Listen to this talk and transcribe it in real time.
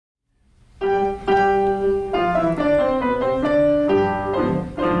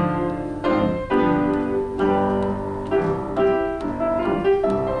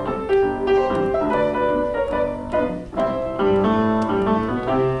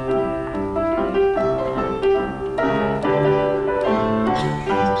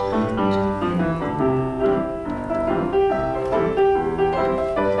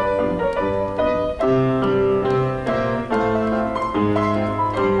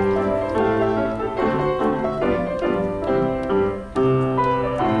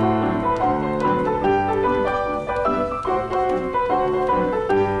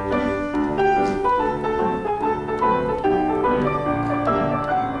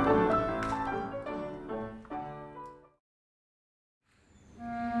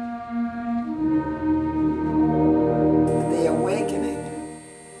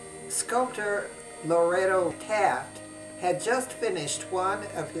had just finished one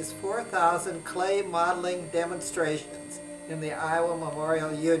of his 4,000 clay modeling demonstrations in the Iowa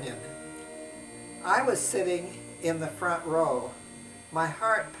Memorial Union. I was sitting in the front row, my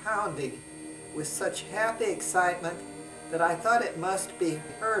heart pounding with such happy excitement that I thought it must be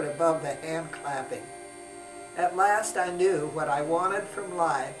heard above the hand clapping. At last I knew what I wanted from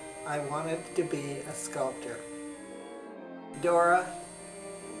life. I wanted to be a sculptor. Dora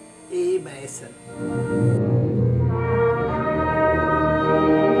Mason.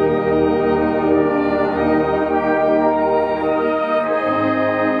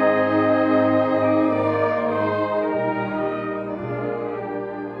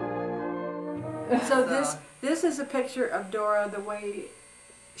 So this is a picture of Dora the way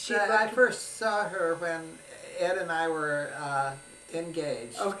she looked. I first saw her when Ed and I were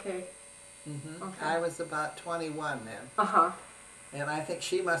engaged. Okay. Okay. I was about 21 then. Uh-huh. And I think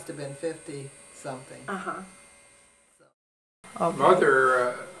she must have been 50-something. Uh-huh. Okay.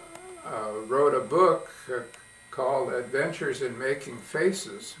 Mother wrote a book called Adventures in Making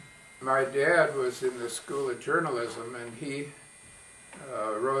Faces. My dad was in the School of Journalism, and he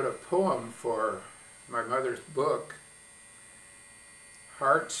wrote a poem for my mother's book.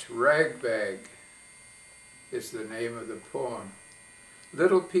 Heart's Ragbag is the name of the poem.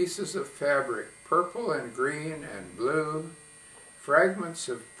 Little pieces of fabric, purple and green and blue, fragments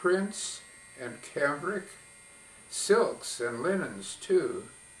of prints and cambric, silks and linens too.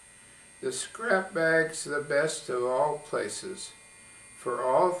 The scrap bag's the best of all places, for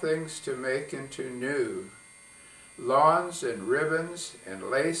all things to make into new. Lawns and ribbons and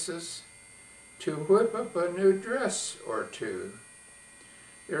laces, to whip up a new dress or two.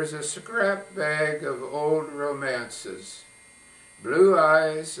 There's a scrap bag of old romances, blue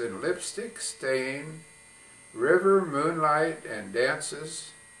eyes and lipstick stain, river moonlight and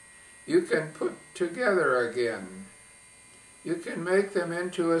dances. You can put together again. You can make them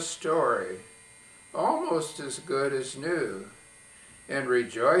into a story, almost as good as new, and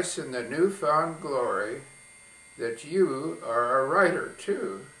rejoice in the newfound glory that you are a writer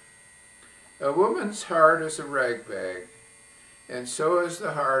too. A woman's heart is a ragbag, and so is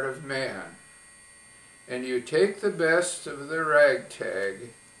the heart of man. And you take the best of the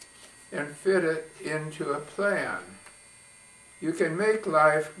ragtag and fit it into a plan. You can make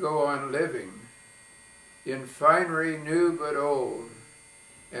life go on living in finery new but old,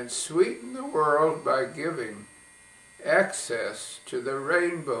 and sweeten the world by giving access to the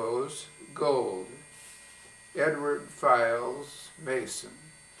rainbow's gold. Edward Files Mason.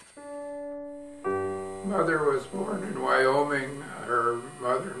 Mother was born in Wyoming. Her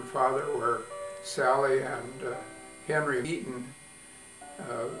mother and father were Sally and Henry Eaton.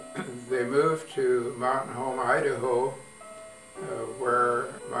 They moved to Mountain Home, Idaho, where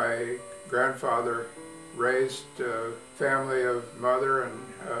my grandfather raised a family of mother and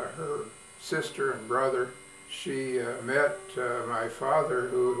her sister and brother. She met my father,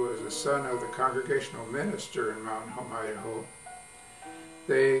 who was the son of the congregational minister in Mountain Home, Idaho.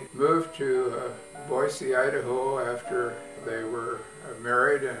 They moved to Boise, Idaho after they were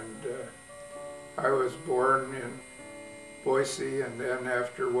married, and I was born in Boise, and then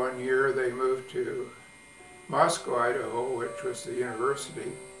after 1 year they moved to Moscow, Idaho, which was the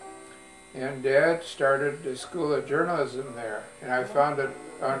university. And Dad started the School of Journalism there, and I found it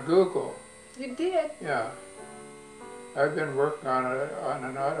on Google. You did? Yeah. I've been working on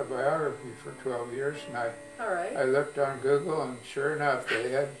an autobiography for 12 years, and I looked on Google, and sure enough,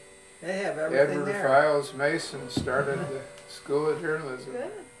 they have everything Edward there. Files Mason started the School of Journalism.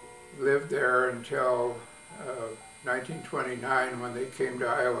 Good. Lived there until 1929 when they came to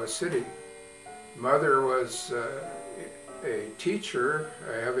Iowa City. Mother was a teacher,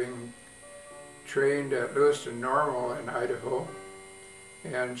 having trained at Lewiston Normal in Idaho,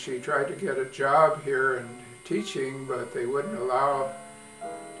 and she tried to get a job here in teaching, but they wouldn't allow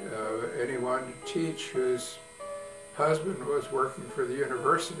anyone to teach whose husband was working for the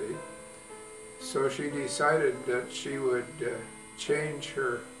university. So she decided that she would change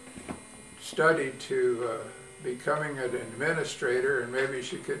her study to becoming an administrator, and maybe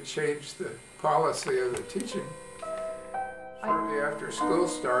she could change the policy of the teaching. Shortly after school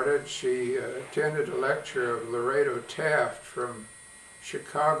started, she attended a lecture of Laredo Taft from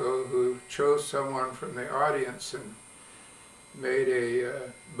Chicago, who chose someone from the audience and made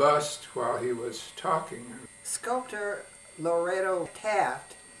a bust while he was talking. Sculptor Laredo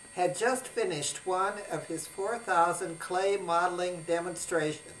Taft had just finished one of his 4,000 clay modeling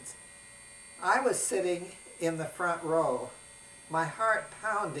demonstrations. I was sitting in the front row, my heart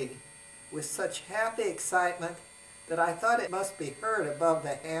pounding with such happy excitement that I thought it must be heard above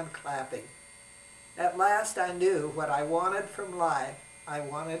the hand clapping. At last I knew what I wanted from life. I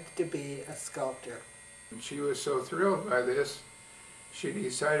wanted to be a sculptor. And she was so thrilled by this, she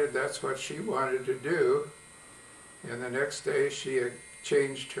decided that's what she wanted to do. And the next day she had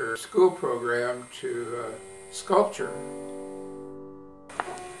changed her school program to sculpture.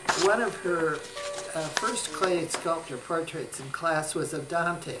 One of her first clay sculptor portraits in class was of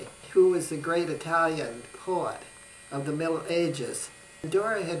Dante, who was the great Italian poet of the Middle Ages.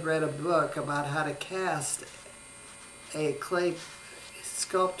 Dora had read a book about how to cast a clay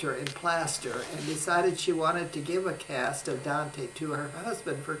sculptor in plaster and decided she wanted to give a cast of Dante to her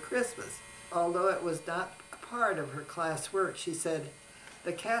husband for Christmas. Although it was not part of her class work, she said,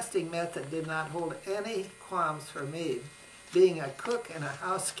 the casting method did not hold any qualms for me, being a cook and a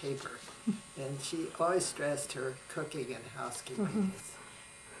housekeeper. And she always stressed her cooking and housekeeping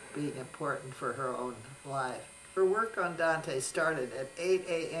as being important for her own life. Her work on Dante started at 8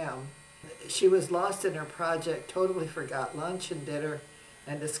 a.m. She was lost in her project, totally forgot lunch and dinner,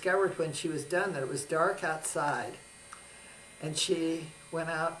 and discovered when she was done that it was dark outside. And she went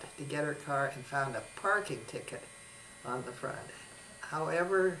out to get her car and found a parking ticket on the front.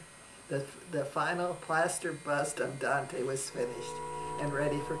 However, the final plaster bust of Dante was finished and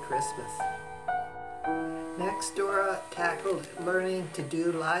ready for Christmas. Next, Dora tackled learning to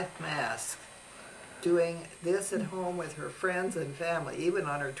do life masks, doing this at home with her friends and family, even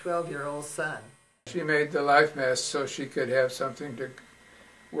on her 12-year-old son. She made the life mask so she could have something to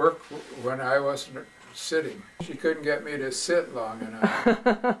work when I wasn't sitting. She couldn't get me to sit long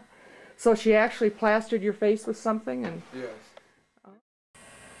enough. So she actually plastered your face with something? And Yes.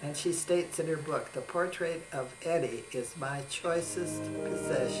 And she states in her book, the portrait of Eddie is my choicest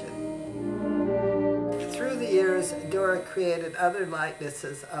possession. Through the years, Dora created other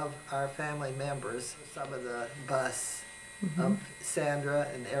likenesses of our family members, some of the busts of Sandra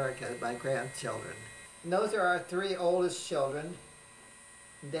and Erica, my grandchildren. And those are our three oldest children,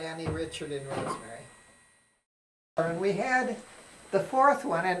 Danny, Richard, and Rosemary. And we had the fourth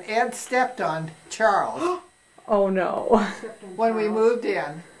one, and Ed stepped on Charles. oh no. when we moved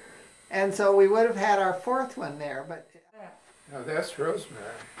in. And so we would have had our fourth one there, but Now that's Rosemary.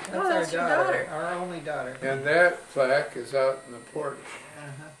 that's our daughter, our only daughter. And that plaque is out in the porch.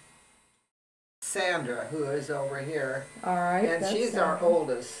 Sandra, who is over here, All right. and she's our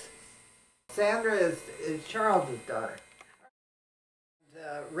oldest. Sandra is Charles's daughter.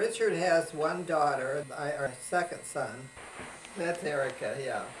 Richard has one daughter, our second son. That's Erica,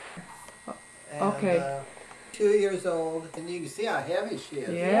 yeah. And, Okay. 2 years old, and you can see how heavy she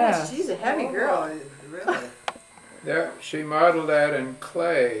is. Yeah. She's a heavy girl. Oh, really? There, she modeled that in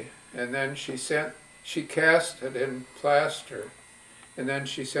clay, and then she cast it in plaster, and then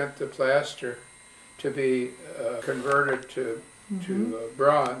she sent the plaster to be converted to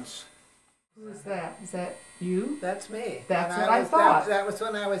bronze. Who is that? Is that you? That's me. That's And what I thought. That was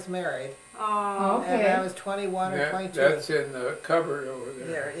when I was married. Oh, And I okay. was 21 or 22. That's in the cupboard over there.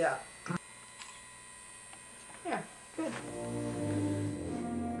 There, yeah. Yeah, good.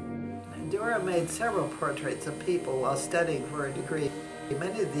 Dora made several portraits of people while studying for a degree.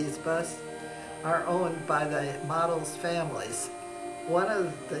 Many of these busts are owned by the models' families. One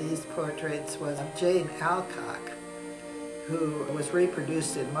of these portraits was of Jane Alcock, who was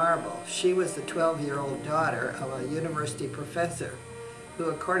reproduced in marble. She was the 12-year-old daughter of a university professor who,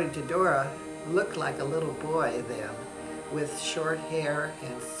 according to Dora, looked like a little boy then, with short hair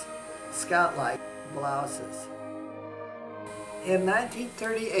and scout-like blouses. In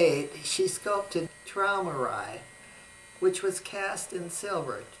 1938, she sculpted Traumerei, which was cast in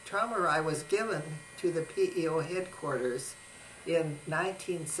silver. Traumerei was given to the PEO headquarters in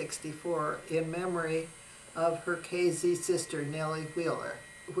 1964 in memory of her KZ sister Nellie Wheeler,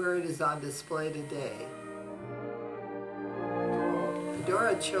 where it is on display today.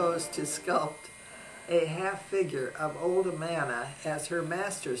 Dora chose to sculpt a half figure of Old Amana as her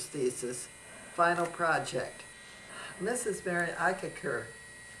master's thesis final project. Mrs. Mary Eichaker,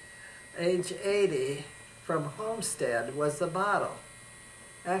 age 80, from Homestead, was the model.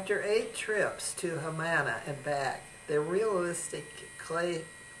 After 8 trips to Havana and back, the realistic clay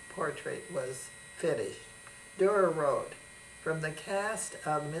portrait was finished. Dora wrote, "From the cast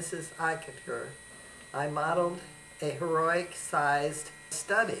of Mrs. Eichaker, I modeled a heroic-sized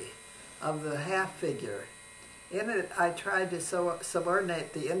study of the half-figure. In it, I tried to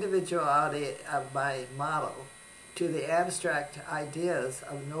subordinate the individuality of my model to the abstract ideas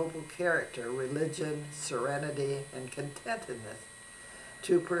of noble character, religion, serenity, and contentedness,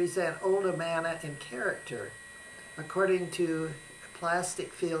 to present Old Amana in character, according to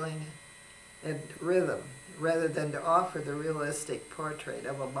plastic feeling and rhythm, rather than to offer the realistic portrait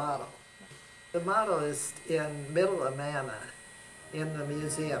of a model." The model is in Middle Amana in the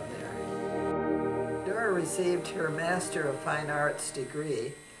museum there. Dora received her Master of Fine Arts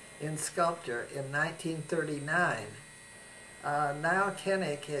degree in sculpture in 1939. Nile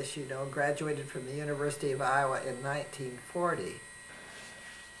Kinnick, as you know, graduated from the University of Iowa in 1940.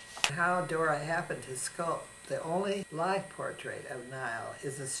 How Dora happened to sculpt the only life portrait of Nile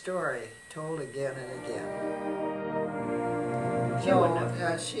is a story told again and again.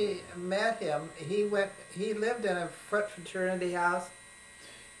 So she met him. He lived in a fraternity house.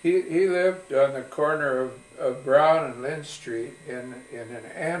 He lived on the corner of Brown and Lynn Street in an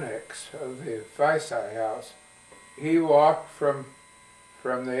annex of the Phi-Psi house. He walked from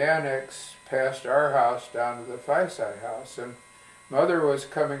the annex past our house down to the Phi-Psi house, and Mother was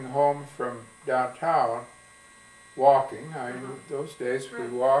coming home from downtown walking. Those days we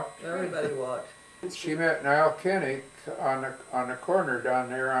walked. Everybody walked. She met Nile Kinnick on the corner down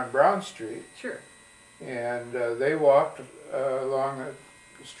there on Brown Street. Sure. And they walked along the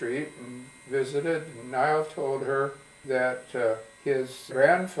street and visited. And Nile told her that his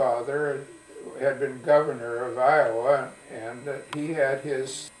grandfather had been governor of Iowa and that he had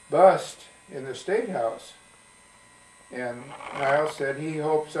his bust in the State House. And Nile said he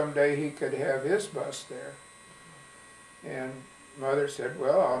hoped someday he could have his bust there. And Mother said,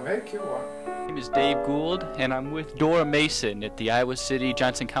 well, I'll make you one. My name is Dave Gould, and I'm with Dora Mason at the Iowa City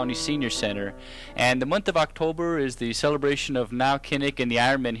Johnson County Senior Center. And the month of October is the celebration of Nile Kinnick and the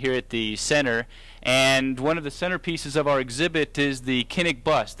Ironman here at the center. And one of the centerpieces of our exhibit is the Kinnick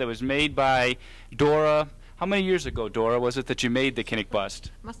bust that was made by Dora. How many years ago, Dora, was it that you made the Kinnick bust?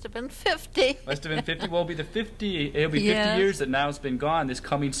 Must have been 50. Must have been 50. Well, it'll be 50 Yes. years that Nile's been gone this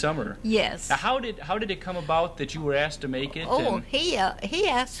coming summer. Yes. Now, how did it come about that you were asked to make it? Oh, he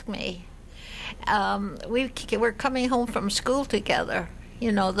asked me. We were coming home from school together.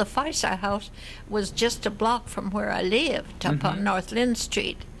 You know, the Phi-Psi house was just a block from where I lived, up on North Lynn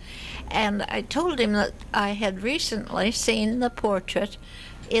Street. And I told him that I had recently seen the portrait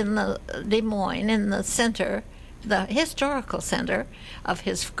in the Des Moines, in the center, the historical center of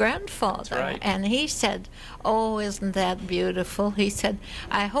his grandfather. That's right. And he said, oh, isn't that beautiful? He said,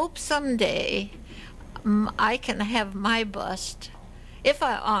 I hope someday I can have my bust, if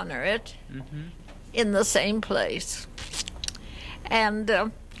I honor it, in the same place. And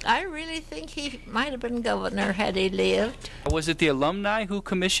I really think he might have been governor had he lived. Was it the alumni who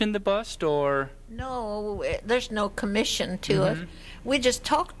commissioned the bust, or? No, there's no commission to it. We just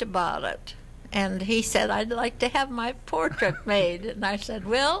talked about it. And he said, I'd like to have my portrait made. And I said,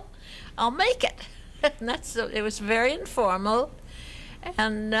 well, I'll make it. And it was very informal,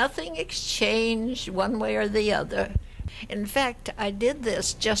 and nothing exchanged one way or the other. In fact, I did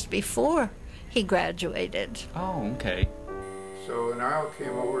this just before he graduated. Oh, okay. So Nile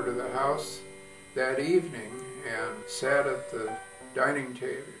came over to the house that evening and sat at the dining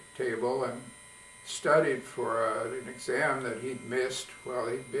table and studied for an exam that he'd missed while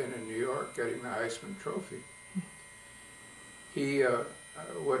he'd been in New York getting the Heisman Trophy. He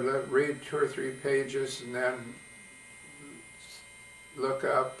would read 2 or 3 pages and then look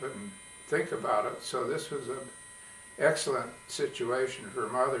up and think about it. So this was an excellent situation for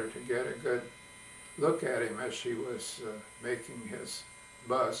Mother to get a good look at him as she was making his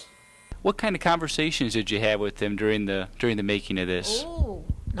bust. What kind of conversations did you have with him during the making of this? Oh,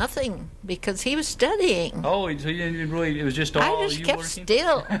 nothing, because he was studying. Oh, so you didn't really, it was just all I just you kept working?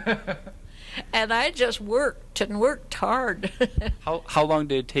 still. And I just worked and worked hard. How long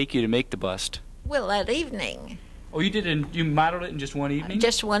did it take you to make the bust? Well, that evening. Oh, you modeled it in just one evening?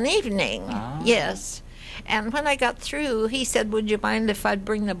 Just one evening, yes. And when I got through, he said, would you mind if I'd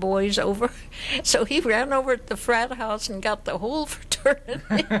bring the boys over? So he ran over to the frat house and got the whole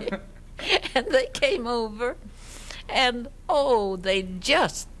fraternity. And they came over. And, oh, they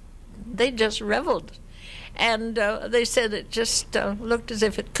just reveled. And they said it just looked as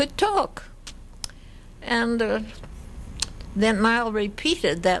if it could talk. And then Nile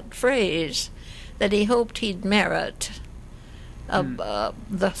repeated that phrase that he hoped he'd merit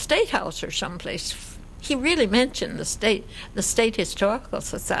the State House or someplace. He really mentioned the State Historical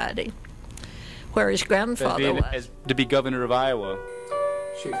Society, where his grandfather was. To be governor of Iowa.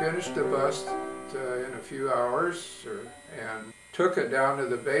 She finished the bust in a few hours and took it down to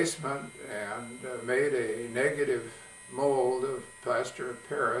the basement and made a negative mold of plaster of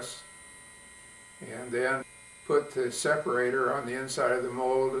Paris, and then put the separator on the inside of the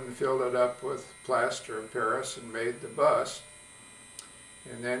mold and filled it up with plaster of Paris and made the bust.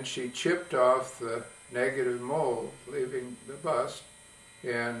 And then she chipped off the negative mold, leaving the bust,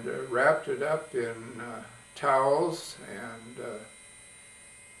 and wrapped it up in towels and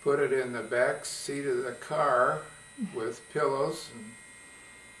put it in the back seat of the car with pillows, and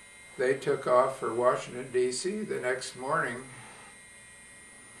they took off for Washington, D.C. the next morning,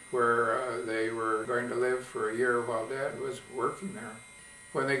 where they were going to live for a year while Dad was working there.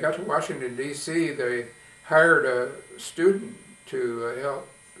 When they got to Washington, D.C., they hired a student to help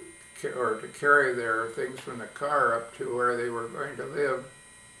or to carry their things from the car up to where they were going to live.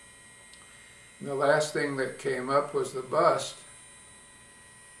 And the last thing that came up was the bust.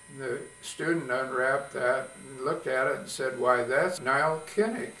 The student unwrapped that and looked at it and said, "Why, that's Nile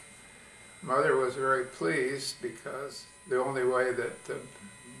Kinnick." Mother was very pleased because the only way that the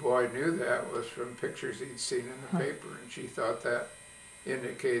boy knew that was from pictures he'd seen in the paper, and she thought that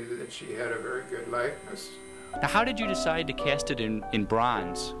indicated that she had a very good likeness. Now, how did you decide to cast it in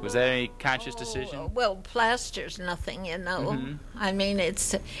bronze? Was that a conscious decision? Well, plaster's nothing, you know. I mean,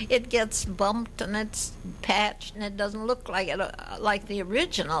 it gets bumped and it's patched and it doesn't look like it like the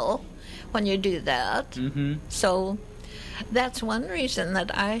original when you do that. So that's one reason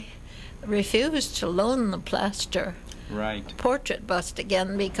that I refused to loan the plaster portrait bust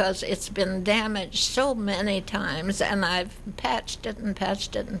again, because it's been damaged so many times and I've patched it and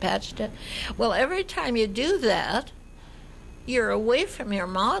patched it and patched it. Well, every time you do that, you're away from your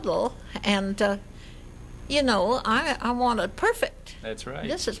model, and you know, I want it perfect. That's right.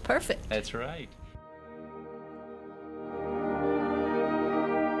 This is perfect. That's right.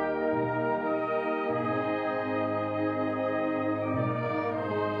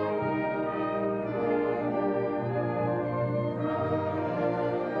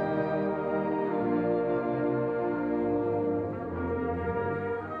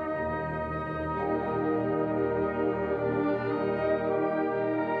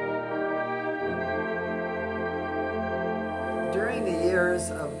 During the years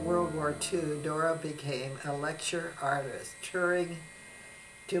of World War II, Dora became a lecture artist, touring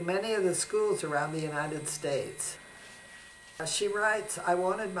to many of the schools around the United States. She writes, "I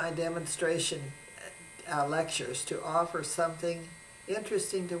wanted my demonstration lectures to offer something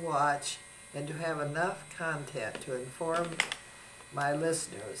interesting to watch and to have enough content to inform my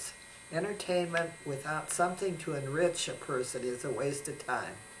listeners. Entertainment without something to enrich a person is a waste of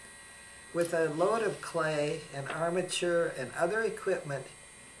time." With a load of clay and armature and other equipment,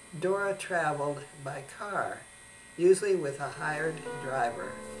 Dora traveled by car, usually with a hired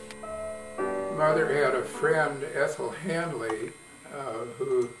driver. Mother had a friend, Ethel Hanley,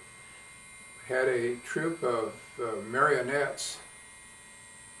 who had a troupe of marionettes,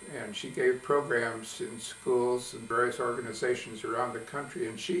 and she gave programs in schools and various organizations around the country,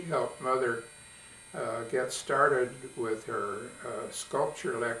 and she helped Mother get started with her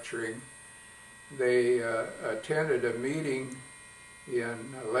sculpture lecturing. They attended a meeting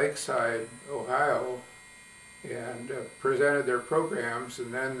in Lakeside, Ohio, and presented their programs,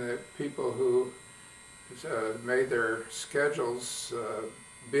 and then the people who made their schedules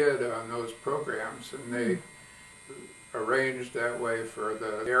bid on those programs, and they arranged that way for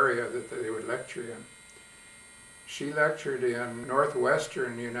the area that they would lecture in. She lectured in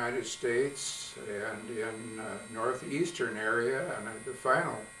northwestern United States and in northeastern area, and the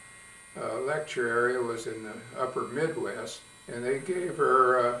final lecture area was in the upper Midwest, and they gave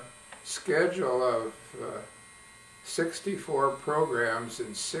her a schedule of 64 programs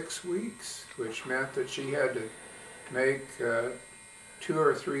in 6 weeks, which meant that she had to make 2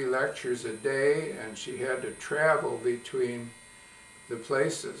 or 3 lectures a day, and she had to travel between the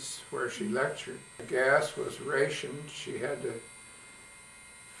places where she lectured. Gas was rationed. She had to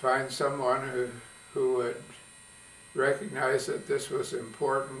find someone who would recognize that this was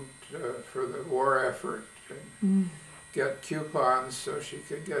important for the war effort, and get coupons so she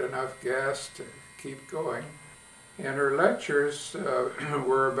could get enough gas to keep going. And her lectures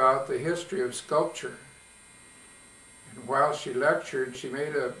were about the history of sculpture. And while she lectured, she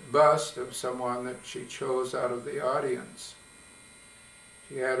made a bust of someone that she chose out of the audience.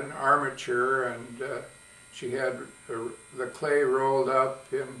 She had an armature, and she had the clay rolled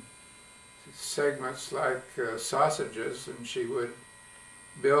up in segments like sausages, and she would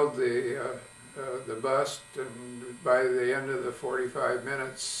build the bust, and by the end of the 45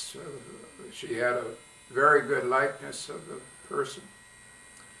 minutes she had a very good likeness of the person.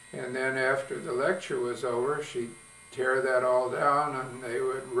 And then after the lecture was over, she'd tear that all down, and they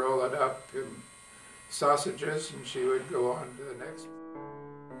would roll it up in sausages, and she would go on to the next.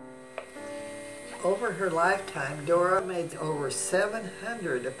 Over her lifetime, Dora made over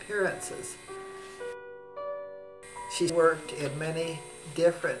 700 appearances. She worked in many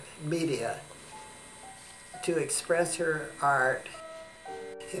different media to express her art.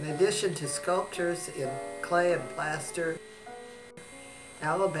 In addition to sculptures in clay and plaster,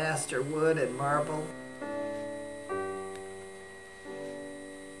 alabaster wood and marble.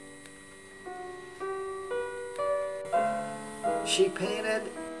 She painted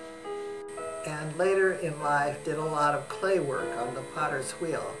and later in life did a lot of clay work on the potter's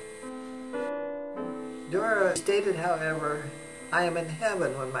wheel. Dora stated, however, "I am in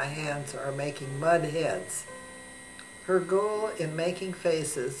heaven when my hands are making mud heads." Her goal in making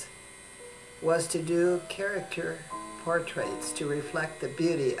faces was to do character portraits to reflect the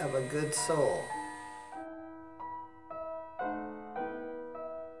beauty of a good soul.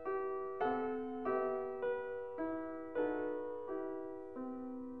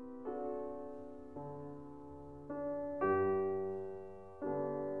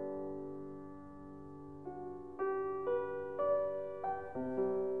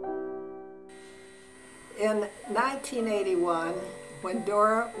 In 1981, when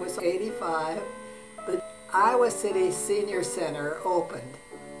Dora was 85, the Iowa City Senior Center opened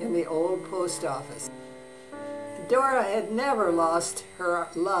in the old post office. Dora had never lost her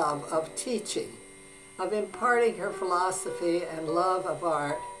love of teaching, of imparting her philosophy and love of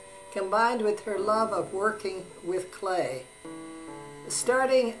art, combined with her love of working with clay.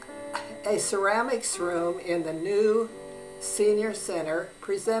 Starting a ceramics room in the new Senior Center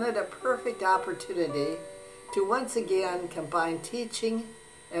presented a perfect opportunity to once again combine teaching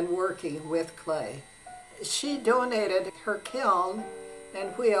and working with clay. She donated her kiln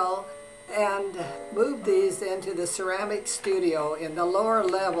and wheel and moved these into the ceramic studio in the lower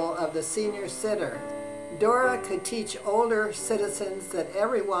level of the Senior Center. Dora could teach older citizens that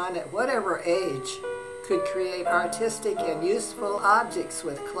everyone at whatever age could create artistic and useful objects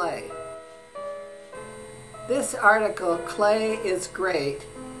with clay. This article, "Clay is Great,"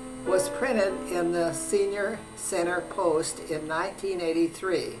 was printed in the Senior Center Post in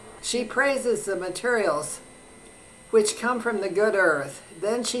 1983. She praises the materials which come from the good earth.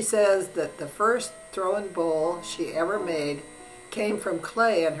 Then she says that the first throwing bowl she ever made came from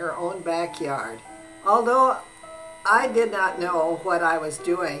clay in her own backyard. "Although I did not know what I was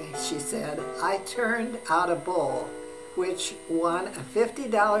doing," she said, "I turned out a bowl which won a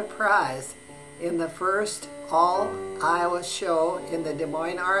 $50 prize in the first All-Iowa show in the Des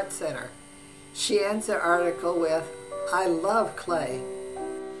Moines Art Center." She ends the article with, "I love clay."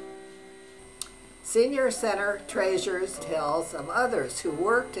 Senior Center treasures tales of others who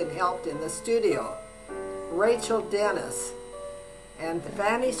worked and helped in the studio. Rachel Dennis and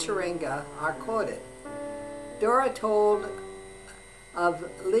Fanny Syringa are quoted. Dora told of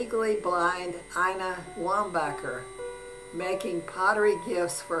legally blind Ina Wambacher making pottery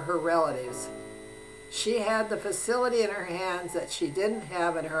gifts for her relatives. "She had the facility in her hands that she didn't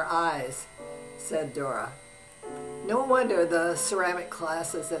have in her eyes," said Dora. No wonder the ceramic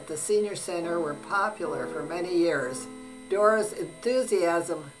classes at the Senior Center were popular for many years. Dora's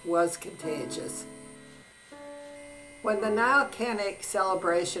enthusiasm was contagious. When the Nile Kinnick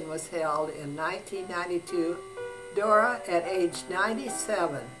celebration was held in 1992, Dora, at age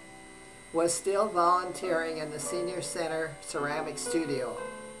 97, was still volunteering in the Senior Center Ceramic Studio.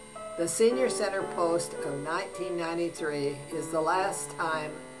 The Senior Center Post of 1993 is the last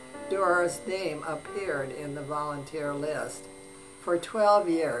time Dora's name appeared in the volunteer list. For 12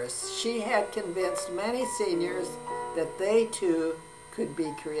 years, she had convinced many seniors that they too could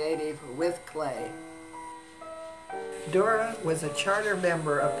be creative with clay. Dora was a charter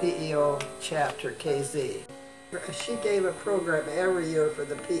member of PEO Chapter KZ. She gave a program every year for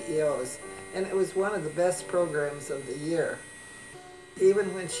the PEOs, and it was one of the best programs of the year.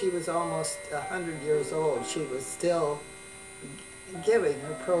 Even when she was almost 100 years old, she was still giving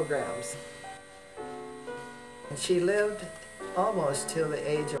her programs. And she lived almost till the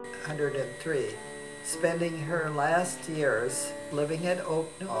age of 103, spending her last years living at Oak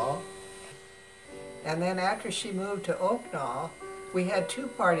Knoll. And then after she moved to Oak Knoll, we had two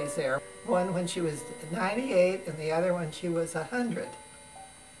parties there, one when she was 98 and the other when she was 100.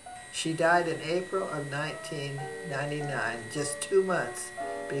 She died in April of 1999, just 2 months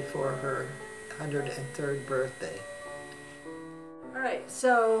before her 103rd birthday. All right,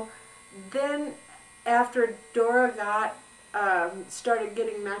 so then after Dora got started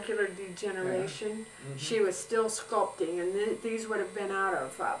getting macular degeneration, she was still sculpting, and these would have been out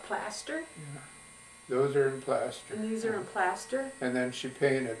of plaster. Yeah. Those are in plaster. And these are in plaster. And then she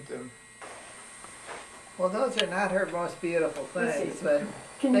painted them. Well, those are not her most beautiful things, but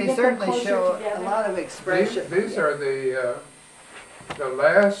Can you they get them certainly closer show together? a lot of expression. These are the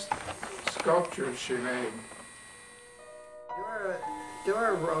last sculptures she made.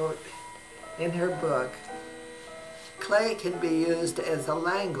 Dora wrote in her book Clay can be used as a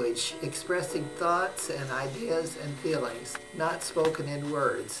language expressing thoughts and ideas and feelings, not spoken in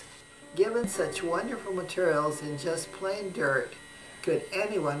words. Given such wonderful materials in just plain dirt, could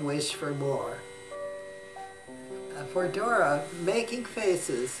anyone wish for more? For Dora, making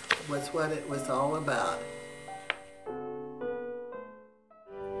faces was what it was all about.